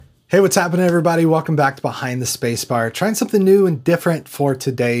Hey, what's happening, everybody? Welcome back to Behind the Spacebar. Trying something new and different for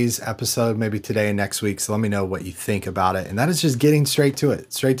today's episode, maybe today and next week. So let me know what you think about it. And that is just getting straight to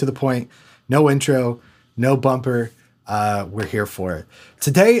it, straight to the point. No intro, no bumper. We're here for it.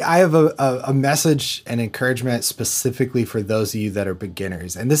 Today, I have a message and encouragement specifically for those of you that are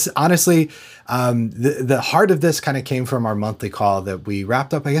beginners. And this, honestly, the heart of this kind of came from our monthly call that we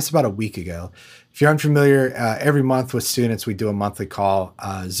wrapped up, I guess, about a week ago. If you're unfamiliar, every month with students, we do a monthly call,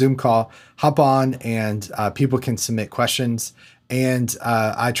 Zoom call. Hop on and people can submit questions. And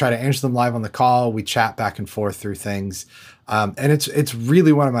I try to answer them live on the call. We chat back and forth through things. And it's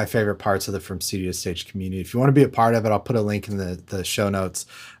really one of my favorite parts of the From Studio to Stage community. If you want to be a part of it, I'll put a link in the show notes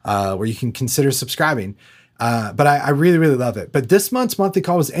where you can consider subscribing. But I really, really love it. But this month's monthly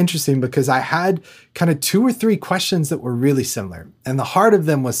call was interesting because I had kind of 2 or 3 questions that were really similar. And the heart of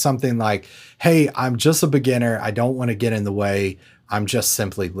them was something like, hey, I'm just a beginner. I don't want to get in the way. I'm just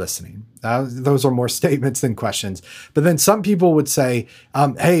simply listening. Those are more statements than questions. But then some people would say,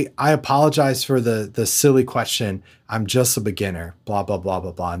 hey, I apologize for the silly question. I'm just a beginner, blah, blah, blah,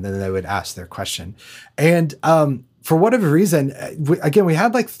 blah, blah. And then they would ask their question. And for whatever reason, we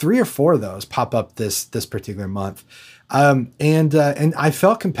had like 3 or 4 of those pop up this particular month. And I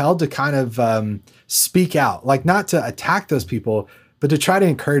felt compelled to kind of speak out, like not to attack those people, but to try to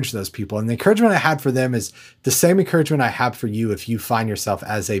encourage those people. And the encouragement I had for them is the same encouragement I have for you if you find yourself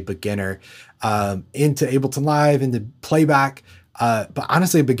as a beginner into Ableton Live, into playback, but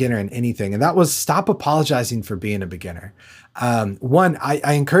honestly a beginner in anything. And that was stop apologizing for being a beginner. One,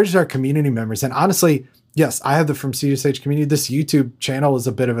 I encouraged our community members, and honestly, yes, I have the From Studio to Stage community. This YouTube channel is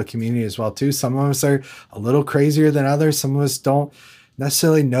a bit of a community as well too. Some of us are a little crazier than others. Some of us don't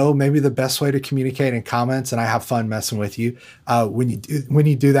necessarily know maybe the best way to communicate in comments, and I have fun messing with you when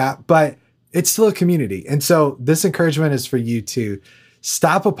you do that, but it's still a community. And so this encouragement is for you to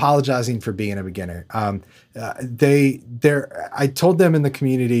stop apologizing for being a beginner. I told them in the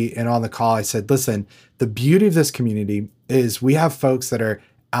community and on the call, I said, listen, the beauty of this community is we have folks that are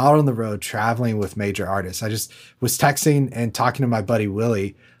out on the road traveling with major artists. I just was texting and talking to my buddy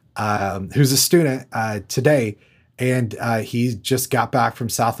Willie, who's a student today. And he just got back from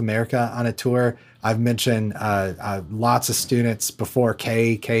South America on a tour. I've mentioned lots of students before.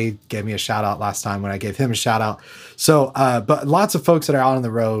 Kay gave me a shout out last time when I gave him a shout out. So, but lots of folks that are out on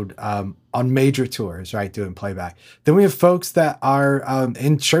the road on major tours, right, doing playback. Then we have folks that are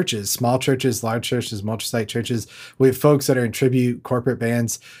in churches, small churches, large churches, multi-site churches. We have folks that are in tribute, corporate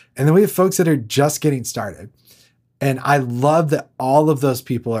bands. And then we have folks that are just getting started. And I love that all of those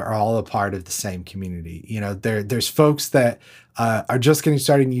people are all a part of the same community. You know, there's folks that are just getting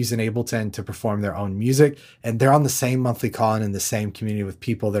started using Ableton to perform their own music, and they're on the same monthly call and in the same community with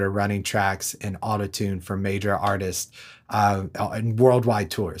people that are running tracks in Auto-Tune for major artists and worldwide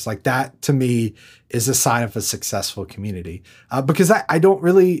tours. Like that, to me, is a sign of a successful community because I don't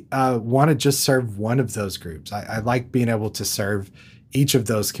really want to just serve one of those groups. I like being able to serve each of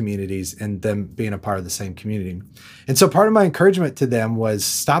those communities and them being a part of the same community. And so part of my encouragement to them was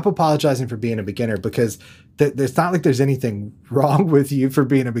stop apologizing for being a beginner, because it's not like there's anything wrong with you for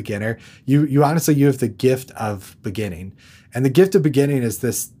being a beginner. You honestly, you have the gift of beginning. And the gift of beginning is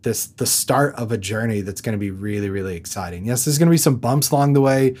the start of a journey that's going to be really, really exciting. Yes, there's going to be some bumps along the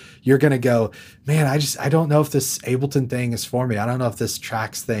way. You're going to go, man, I don't know if this Ableton thing is for me. I don't know if this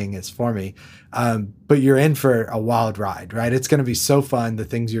tracks thing is for me. But you're in for a wild ride, right? It's going to be so fun. The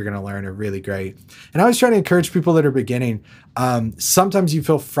things you're going to learn are really great. And I always try to encourage people that are beginning. Sometimes you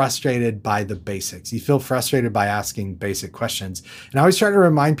feel frustrated by the basics. You feel frustrated by asking basic questions. And I always try to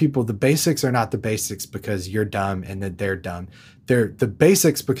remind people the basics are not the basics because you're dumb and that they're dumb. They're the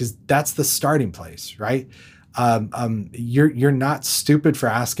basics because that's the starting place, right? You're not stupid for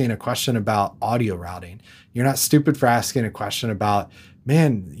asking a question about audio routing. You're not stupid for asking a question about,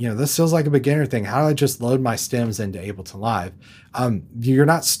 man, you know, this feels like a beginner thing. How do I just load my stems into Ableton Live? You're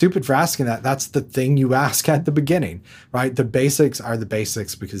not stupid for asking that. That's the thing you ask at the beginning, right? The basics are the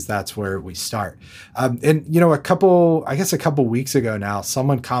basics because that's where we start. And you know, a couple weeks ago now,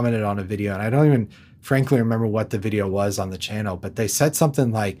 someone commented on a video, and I don't even frankly remember what the video was on the channel, but they said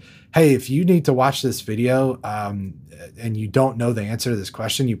something like, hey, if you need to watch this video and you don't know the answer to this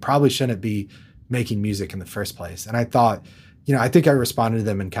question, you probably shouldn't be making music in the first place. And I thought, you know, I think I responded to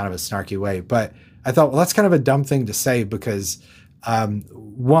them in kind of a snarky way, but I thought, well, that's kind of a dumb thing to say because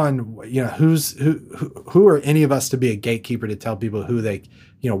one, you know, who are any of us to be a gatekeeper to tell people who they,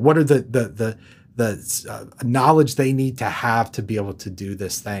 you know, what are the knowledge they need to have to be able to do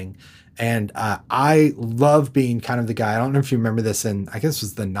this thing. And I love being kind of the guy. I don't know if you remember this I guess it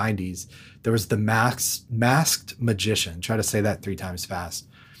was the 90s. There was the masked magician. Try to say that 3 times fast.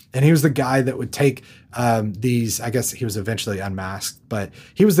 And he was the guy that would take these, I guess he was eventually unmasked, but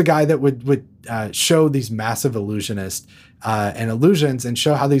he was the guy that would show these massive illusionists and illusions and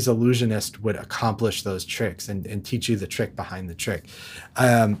show how these illusionists would accomplish those tricks and teach you the trick behind the trick.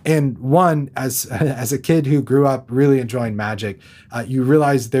 And one, as a kid who grew up really enjoying magic, you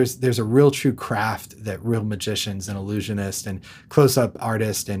realize there's a real true craft that real magicians and illusionists and close-up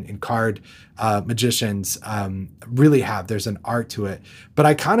artists and card magicians really have. There's an art to it. But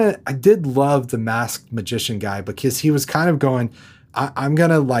I did love the masked magician guy because he was kind of going, I'm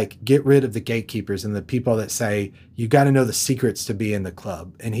going to like get rid of the gatekeepers and the people that say, you got to know the secrets to be in the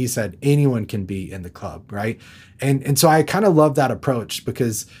club. And he said, anyone can be in the club. Right. And so I kind of love that approach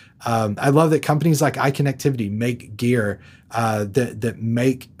because I love that companies like iConnectivity make gear that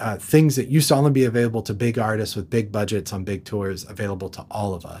make things that used to only be available to big artists with big budgets on big tours available to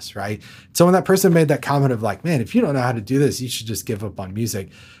all of us. Right. So when that person made that comment of like, man, if you don't know how to do this, you should just give up on music.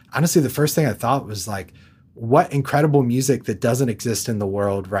 Honestly, the first thing I thought was like, what incredible music that doesn't exist in the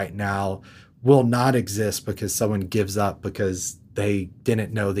world right now will not exist because someone gives up because they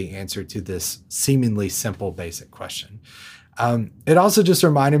didn't know the answer to this seemingly simple, basic question. It also just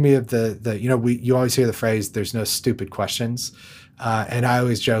reminded me of you always hear the phrase, there's no stupid questions. And I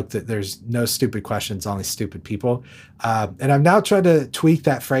always joke that there's no stupid questions, only stupid people. And I've now tried to tweak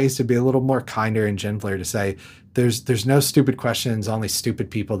that phrase to be a little more kinder and gentler to say, there's no stupid questions, only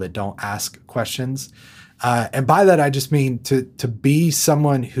stupid people that don't ask questions. And by that, I just mean to be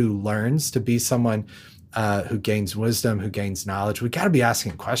someone who learns, to be someone who gains wisdom, who gains knowledge. We got to be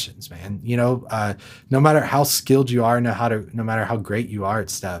asking questions, man. No matter how skilled you are, no matter how great you are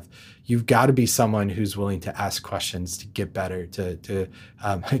at stuff, you've got to be someone who's willing to ask questions to get better.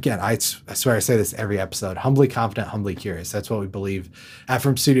 Again, I swear I say this every episode: humbly confident, humbly curious. That's what we believe at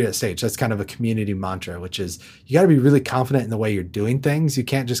From Studio to Stage. That's kind of a community mantra, which is you got to be really confident in the way you're doing things. You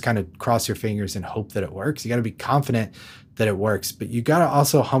can't just kind of cross your fingers and hope that it works. You got to be confident that it works, but you got to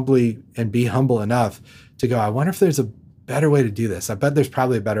also humbly and be humble enough to go, I wonder if there's a better way to do this. I bet there's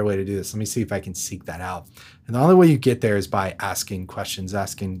probably a better way to do this. Let me see if I can seek that out. And the only way you get there is by asking questions,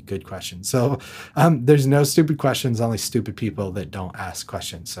 asking good questions. So there's no stupid questions, only stupid people that don't ask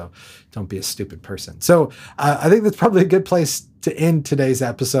questions. So don't be a stupid person. So I think that's probably a good place to end today's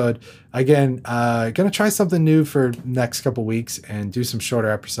episode. Again, going to try something new for next couple weeks and do some shorter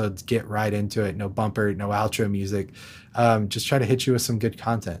episodes, get right into it. No bumper, no outro music. Just try to hit you with some good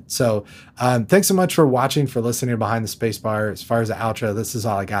content. So thanks so much for watching, for listening to Behind the Spacebar. As far as the outro, this is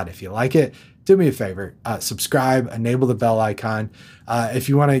all I got. If you like it, do me a favor, subscribe, enable the bell icon. If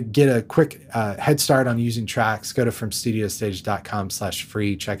you want to get a quick head start on using tracks, go to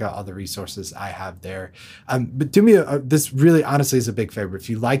FromStudioToStage.com/free. Check out all the resources I have there. But do me this really honestly is a big favor. If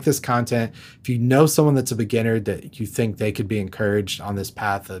you like this content, if you know someone that's a beginner that you think they could be encouraged on this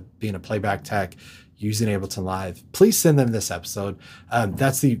path of being a playback tech, using Ableton Live, please send them this episode.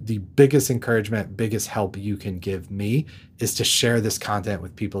 That's the biggest encouragement, biggest help you can give me is to share this content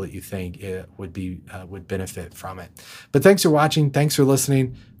with people that you think it would benefit from it. But thanks for watching. Thanks for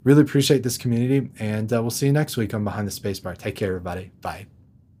listening. Really appreciate this community. And we'll see you next week on Behind the Spacebar. Take care, everybody. Bye.